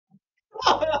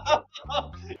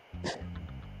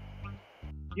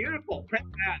Beautiful. Print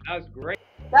that. That was great.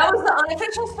 That was the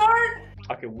unofficial start?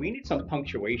 Okay, we need some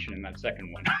punctuation in that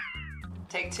second one.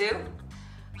 Take two.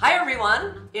 Hi,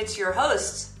 everyone. It's your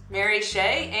hosts, Mary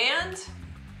Shea, and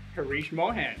Harish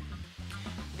Mohan.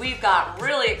 we've got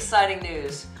really exciting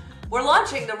news. We're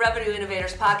launching the Revenue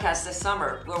Innovators podcast this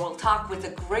summer, where we'll talk with the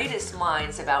greatest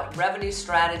minds about revenue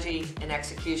strategy and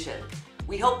execution.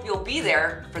 We hope you'll be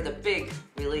there for the big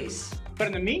release. But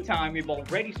in the meantime, we've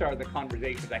already started the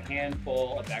conversation with a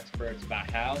handful of experts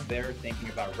about how they're thinking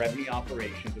about revenue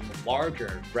operations in the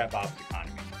larger RevOps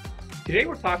economy. Today,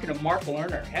 we're talking to Mark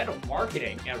Lerner, head of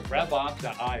marketing at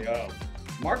RevOps.io.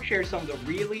 Mark shares some of the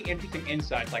really interesting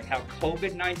insights, like how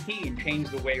COVID-19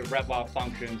 changed the way RevOps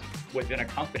functions within a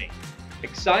company.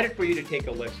 Excited for you to take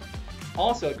a listen.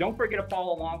 Also, don't forget to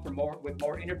follow along with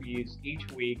more interviews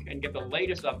each week and get the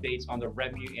latest updates on the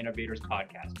Revenue Innovators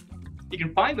podcast. You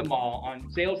can find them all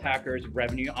on Sales Hackers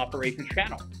Revenue Operations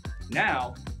channel.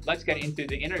 Now, let's get into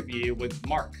the interview with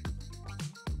Mark.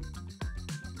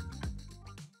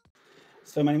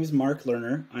 So my name is Mark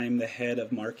Lerner. I'm the head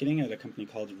of marketing at a company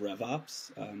called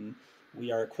RevOps. We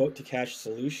are a quote-to-cash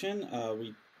solution.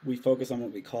 We focus on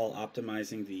what we call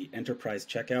optimizing the enterprise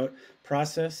checkout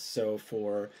process. So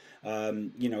for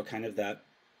kind of that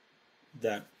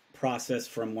process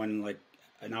from when like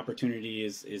an opportunity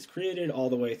is created all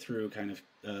the way through kind of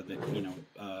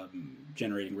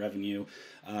generating revenue.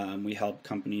 We help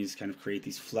companies kind of create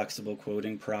these flexible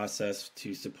quoting process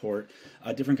to support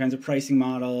different kinds of pricing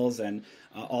models and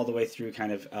all the way through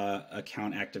kind of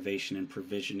account activation and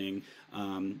provisioning.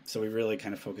 So we really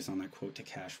kind of focus on that quote to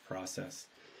cash process.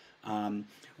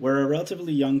 We're a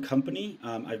relatively young company.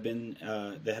 I've been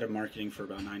the head of marketing for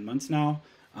about 9 months now.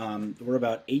 We're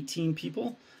about 18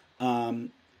 people.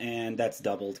 And that's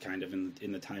doubled kind of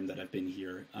in the time that I've been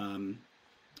here.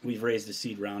 We've raised a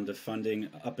seed round of funding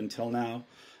up until now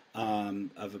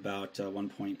of about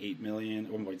 1.8 million,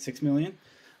 1.6 million.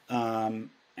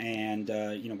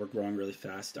 We're growing really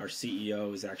fast. Our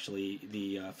CEO is actually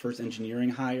the first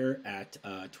engineering hire at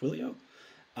Twilio.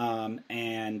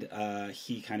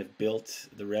 He kind of built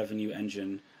the revenue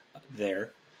engine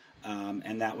there.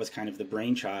 And that was kind of the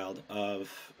brainchild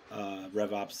of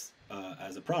RevOps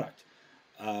as a product.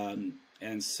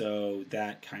 And so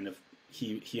that kind of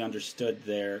he understood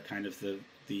there kind of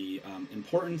the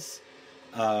importance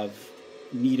of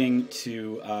needing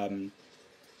to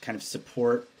kind of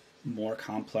support more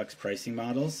complex pricing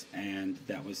models, and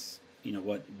that was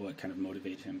what kind of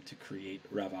motivated him to create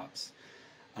RevOps.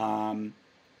 My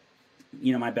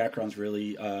background's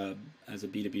really as a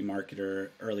B2B marketer,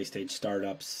 early stage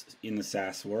startups in the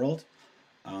SaaS world,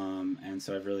 and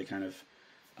so I've really kind of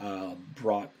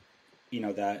brought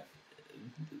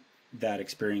that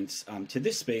experience to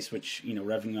this space, which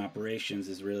revenue operations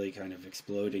is really kind of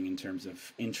exploding in terms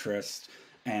of interest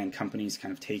and companies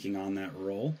kind of taking on that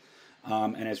role,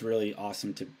 and it's really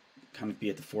awesome to kind of be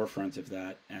at the forefront of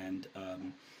that and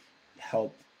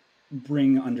help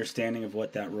bring understanding of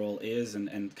what that role is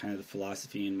and kind of the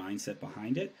philosophy and mindset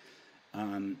behind it,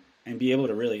 and be able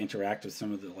to really interact with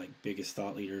some of the biggest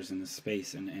thought leaders in the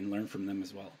space and learn from them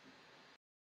as well.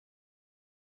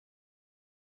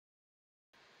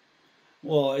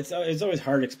 Well, it's always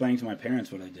hard explaining to my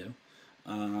parents what I do.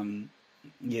 I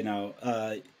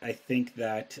think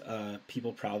that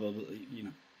people probably,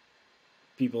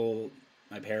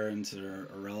 my parents or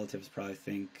relatives probably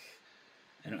think,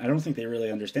 and I don't think they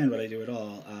really understand what I do at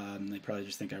all. They probably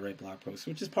just think I write blog posts,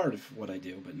 which is part of what I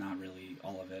do, but not really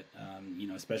all of it.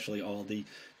 Especially all the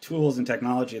tools and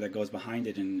technology that goes behind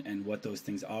it and what those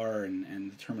things are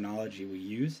and the terminology we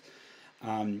use.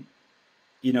 And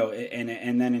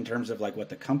then in terms of what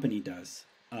the company does,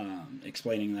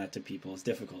 explaining that to people is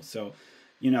difficult. So,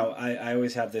 I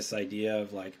always have this idea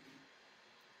of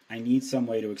I need some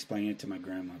way to explain it to my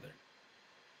grandmother,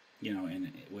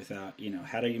 and without,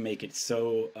 how do you make it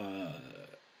so,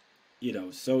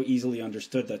 so easily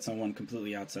understood that someone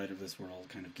completely outside of this world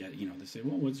kind of get, they say,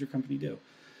 well, what does your company do?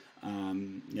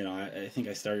 I think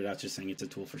I started out just saying it's a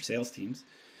tool for sales teams.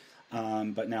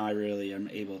 But now I really am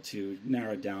able to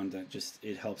narrow it down that just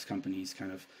it helps companies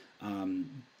kind of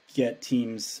get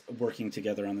teams working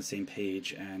together on the same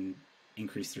page and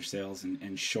increase their sales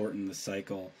and shorten the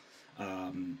cycle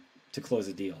to close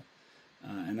a deal.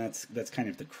 And that's kind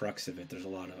of the crux of it. There's a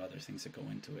lot of other things that go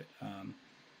into it.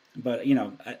 But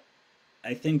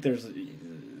I think there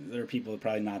are people that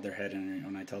probably nod their head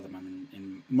when I tell them I'm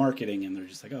in marketing, and they're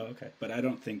just like, oh, okay. But I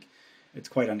don't think it's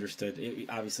quite understood.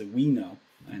 Obviously, we know,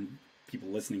 and people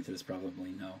listening to this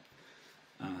probably know.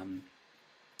 And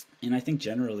I think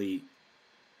generally,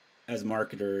 as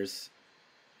marketers,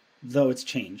 though it's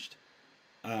changed,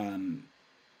 we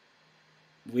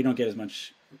don't get as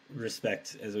much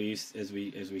respect as we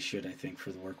should, I think,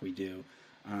 for the work we do.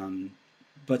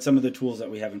 But some of the tools that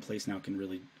we have in place now can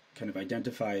really kind of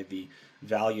identify the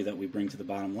value that we bring to the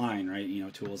bottom line,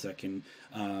 right? Tools that can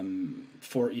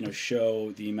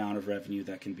show the amount of revenue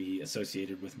that can be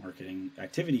associated with marketing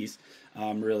activities,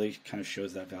 really kind of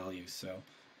shows that value. So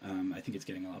I think it's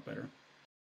getting a lot better.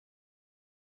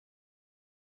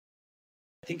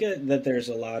 I think that there's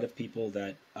a lot of people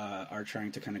that are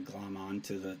trying to kind of glom on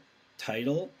to the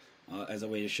title as a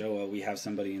way to show we have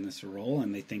somebody in this role,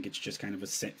 and they think it's just kind of a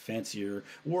fancier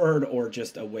word or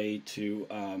just a way to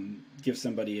give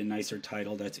somebody a nicer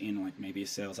title that's in like maybe a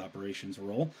sales operations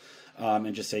role,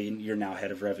 and just say you're now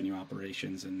head of revenue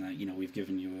operations, and that we've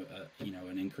given you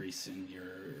an increase in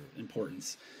your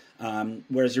importance.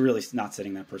 Whereas you're really not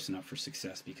setting that person up for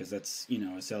success, because that's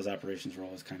a sales operations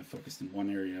role is kind of focused in one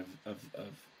area of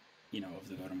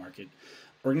the go-to-market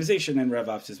organization, and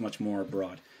RevOps is much more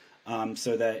broad.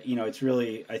 So that it's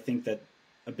really, I think that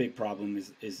a big problem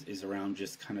is around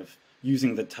just kind of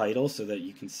using the title so that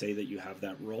you can say that you have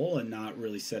that role, and not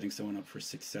really setting someone up for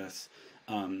success,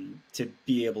 to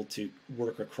be able to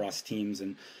work across teams,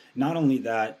 and not only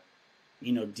that,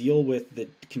 deal with the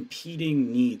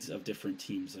competing needs of different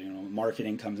teams.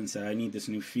 Marketing comes and says, I need this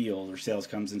new field, or sales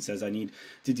comes and says, I need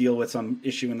to deal with some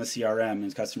issue in the CRM,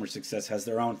 and customer success has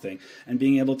their own thing. And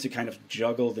being able to kind of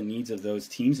juggle the needs of those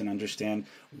teams and understand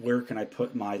where can I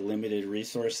put my limited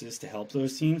resources to help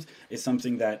those teams is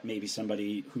something that maybe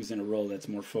somebody who's in a role that's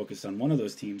more focused on one of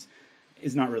those teams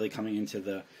is not really coming into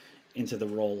the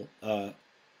role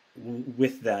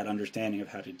with that understanding of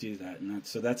how to do that. And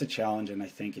that's a challenge, and I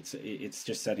think it's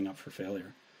just setting up for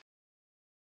failure.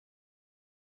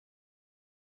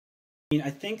 I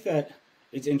think that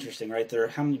it's interesting, right?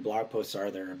 How many blog posts are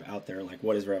there out there, like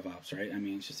what is RevOps, right?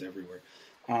 It's just everywhere.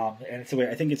 And so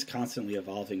I think it's constantly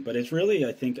evolving, but it's really,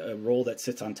 I think, a role that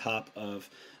sits on top of,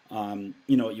 what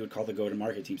you would call the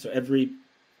go-to-market team. So every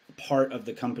part of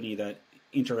the company that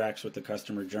interacts with the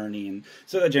customer journey, and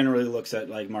so that generally looks at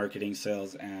like marketing,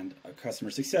 sales, and customer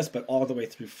success, but all the way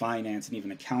through finance and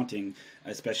even accounting,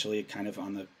 especially kind of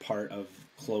on the part of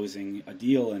closing a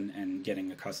deal and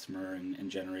getting a customer and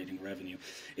generating revenue.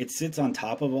 It sits on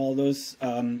top of all those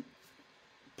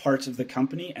parts of the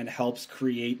company and helps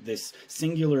create this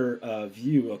singular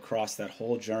view across that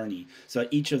whole journey, so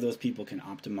that each of those people can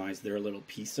optimize their little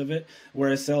piece of it,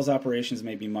 whereas sales operations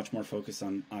may be much more focused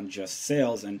on just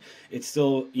sales, and it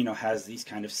still has these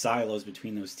kind of silos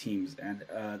between those teams. And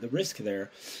the risk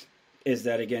there is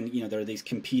that, again, there are these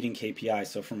competing KPIs.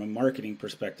 So from a marketing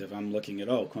perspective, I'm looking at,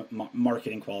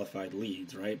 marketing qualified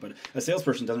leads, right? But a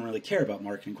salesperson doesn't really care about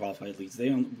marketing qualified leads. They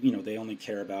only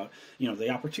care about, the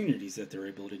opportunities that they're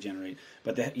able to generate.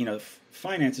 But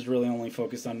finance is really only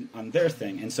focused on their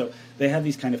thing. And so they have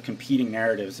these kind of competing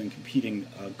narratives and competing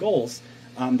goals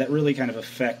that really kind of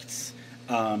affects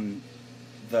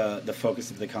the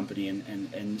focus of the company.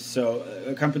 And so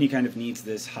a company kind of needs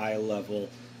this high level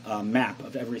map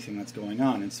of everything that's going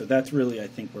on, and so that's really, I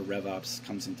think, where RevOps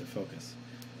comes into focus.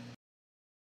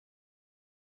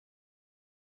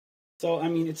 So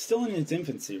it's still in its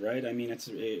infancy, right?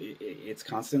 It's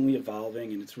constantly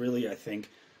evolving, and it's really, I think,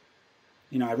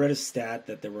 I read a stat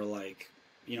that there were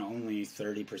only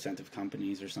 30% of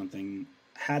companies or something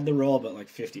had the role, but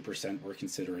 50% were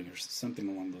considering, or something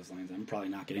along those lines. I'm probably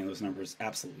not getting those numbers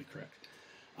absolutely correct.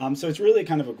 So it's really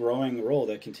kind of a growing role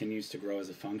that continues to grow as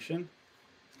a function.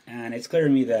 And it's clear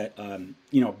to me that,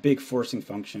 a big forcing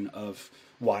function of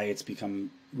why it's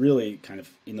become really kind of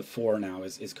in the fore now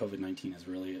is COVID-19 has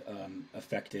really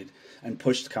affected and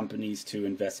pushed companies to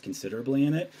invest considerably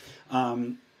in it.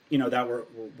 That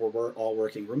we're all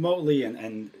working remotely,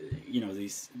 and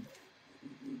these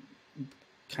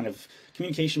kind of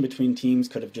communication between teams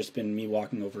could have just been me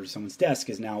walking over to someone's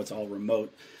desk, is now it's all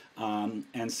remote.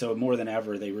 And so more than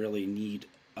ever, they really need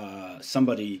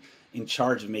somebody in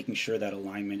charge of making sure that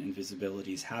alignment and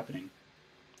visibility is happening.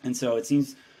 And so it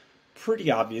seems pretty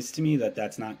obvious to me that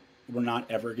we're not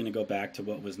ever going to go back to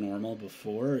what was normal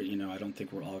before. I don't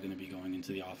think we're all going to be going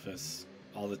into the office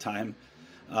all the time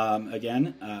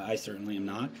again. I certainly am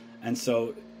not. And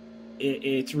so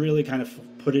it's really kind of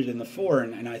put it in the fore,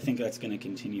 and I think that's going to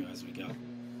continue as we go.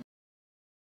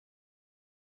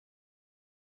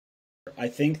 I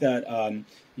think that,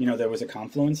 there was a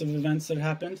confluence of events that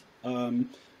happened.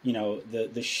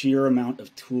 The sheer amount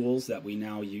of tools that we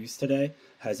now use today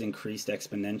has increased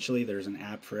exponentially. There's an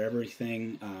app for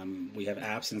everything. We have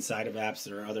apps inside of apps.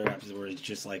 There are other apps where it's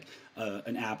just like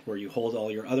an app where you hold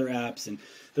all your other apps. And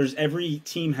every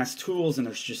team has tools, and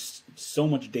there's just so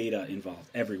much data involved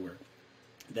everywhere.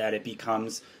 that it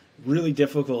becomes really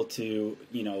difficult to,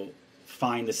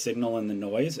 find the signal in the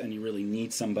noise, and you really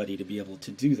need somebody to be able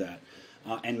to do that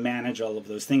and manage all of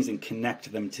those things and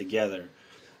connect them together.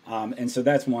 And so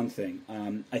that's one thing.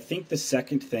 I think the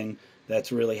second thing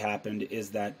that's really happened is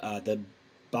that the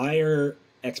buyer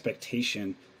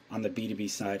expectation on the B2B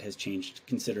side has changed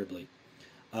considerably.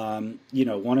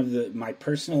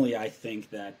 Personally, I think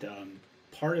that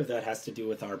part of that has to do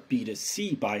with our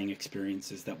B2C buying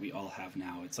experiences that we all have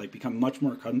now. It's like become much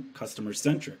more customer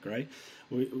centric, right?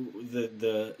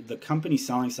 The company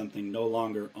selling something no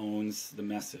longer owns the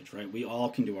message, right? We all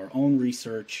can do our own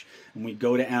research, and we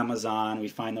go to Amazon, we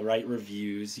find the right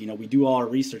reviews, we do all our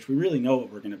research. We really know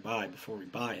what we're going to buy before we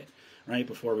buy it, right?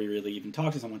 Before we really even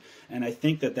talk to someone. And I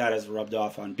think that has rubbed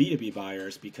off on B2B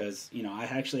buyers because, I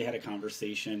actually had a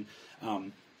conversation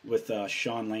with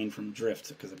Sean Lane from Drift,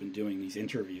 because I've been doing these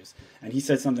interviews, and he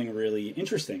said something really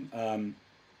interesting. I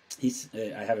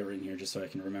have it written here just so I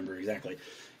can remember exactly.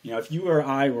 If you or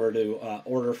I were to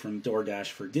order from DoorDash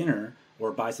for dinner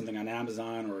or buy something on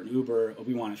Amazon or an Uber,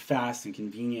 we want it fast and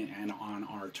convenient and on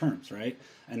our terms, right?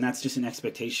 And that's just an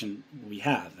expectation we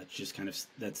have. That's just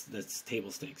that's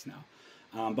table stakes now.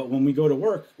 But when we go to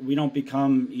work, we don't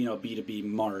become, B2B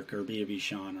Mark or B2B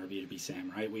Sean or B2B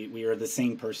Sam, right? We are the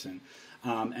same person.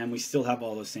 And we still have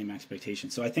all those same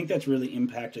expectations. So I think that's really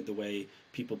impacted the way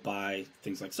people buy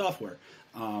things like software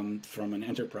from an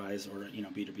enterprise or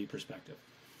B2B perspective.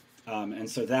 And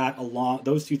so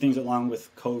those two things along with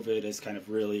COVID is kind of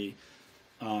really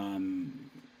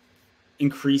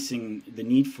increasing the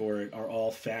need for it are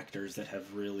all factors that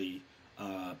have really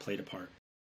played a part.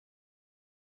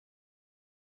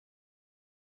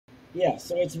 Yeah,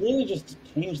 so it's really just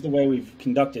changed the way we've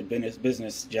conducted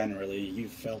business generally.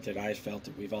 You've felt it, I felt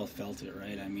it, we've all felt it,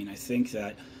 right? I mean, I think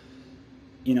that,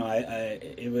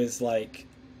 it was like,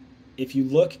 if you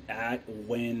look at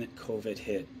when COVID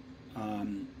hit,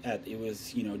 it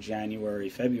was, January,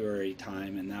 February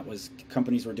time, and that was,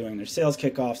 companies were doing their sales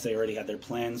kickoffs, they already had their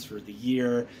plans for the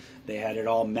year, they had it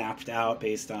all mapped out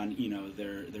based on,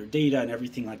 their data and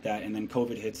everything like that, and then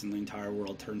COVID hits and the entire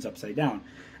world turns upside down.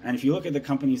 And if you look at the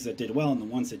companies that did well and the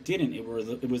ones that didn't, it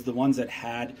was the ones that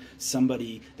had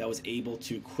somebody that was able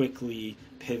to quickly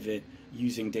pivot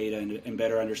using data and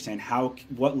better understand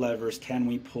what levers can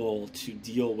we pull to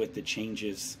deal with the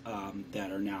changes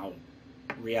that are now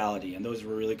reality. And those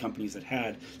were really companies that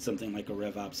had something like a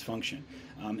RevOps function.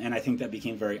 And I think that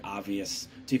became very obvious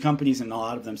to companies, and a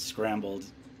lot of them scrambled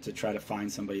to try to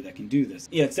find somebody that can do this.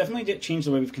 Yeah, it's definitely changed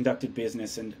the way we've conducted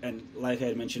business, and like I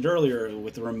had mentioned earlier,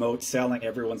 with the remote selling,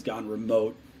 everyone's gone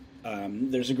remote.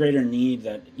 There's a greater need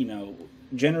that,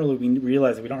 generally we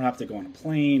realize that we don't have to go on a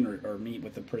plane or meet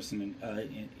with the person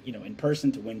in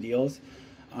person to win deals.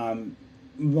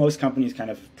 Most companies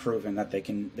kind of proven that they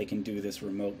can do this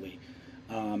remotely.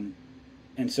 And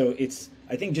so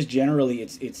I think just generally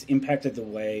it's impacted the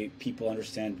way people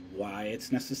understand why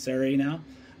it's necessary now.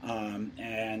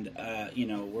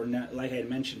 We're not, like I had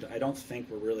mentioned, I don't think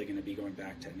we're really going to be going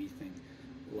back to anything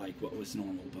like what was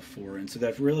normal before. And so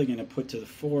that's really going to put to the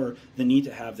fore the need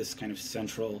to have this kind of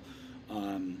central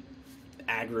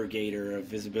aggregator of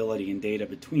visibility and data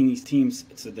between these teams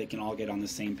so they can all get on the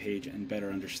same page and better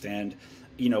understand,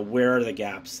 where are the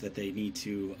gaps that they need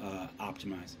to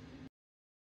optimize.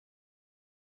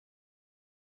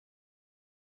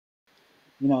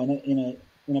 In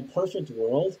a perfect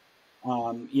world,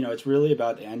 it's really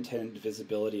about the end-to-end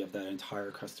visibility of that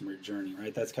entire customer journey,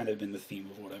 right? That's kind of been the theme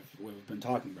of what we've been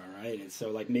talking about, right? And so,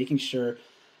 like, making sure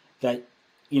that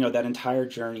that entire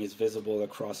journey is visible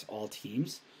across all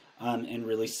teams, and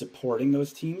really supporting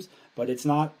those teams. But it's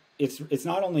not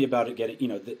only about it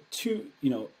getting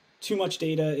too much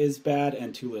data is bad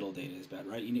and too little data is bad,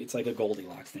 right? It's like a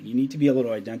Goldilocks thing. You need to be able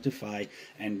to identify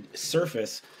and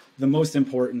surface the most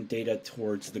important data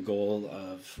towards the goal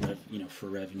of, for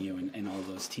revenue and all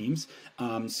those teams,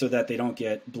 so that they don't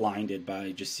get blinded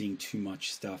by just seeing too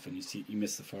much stuff and you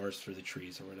miss the forest for the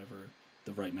trees, or whatever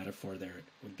the right metaphor there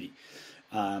would be.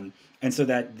 And so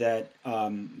that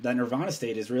nirvana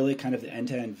state is really kind of the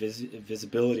end-to-end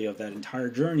visibility of that entire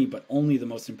journey, but only the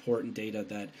most important data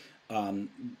that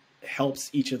helps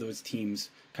each of those teams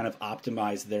kind of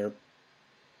optimize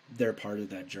their part of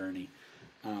that journey.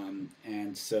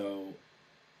 And so,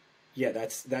 yeah,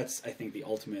 that's I think the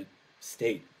ultimate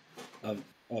state of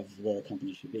where a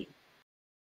company should be.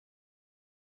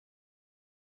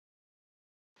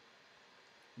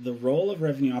 The role of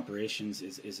revenue operations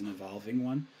is an evolving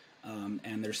one,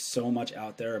 and there's so much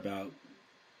out there about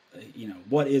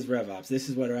what is RevOps. This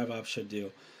is what RevOps should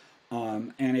do,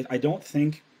 and I don't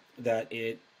think that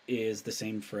it is the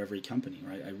same for every company,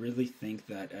 right? I really think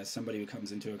that as somebody who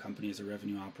comes into a company as a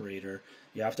revenue operator,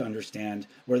 you have to understand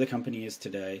where the company is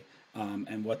today,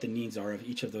 and what the needs are of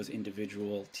each of those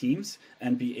individual teams,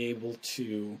 and be able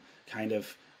to kind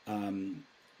of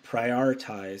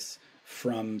prioritize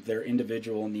from their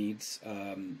individual needs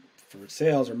for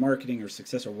sales or marketing or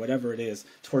success or whatever it is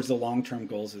towards the long-term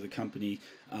goals of the company,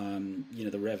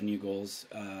 the revenue goals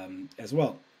as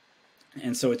well.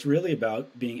 And so it's really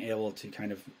about being able to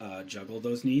kind of juggle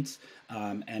those needs,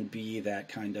 and be that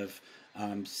kind of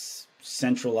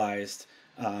centralized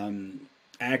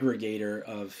aggregator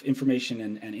of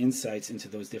information and insights into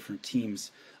those different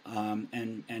teams,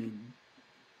 and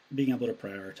being able to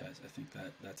prioritize. I think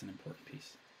that's an important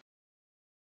piece.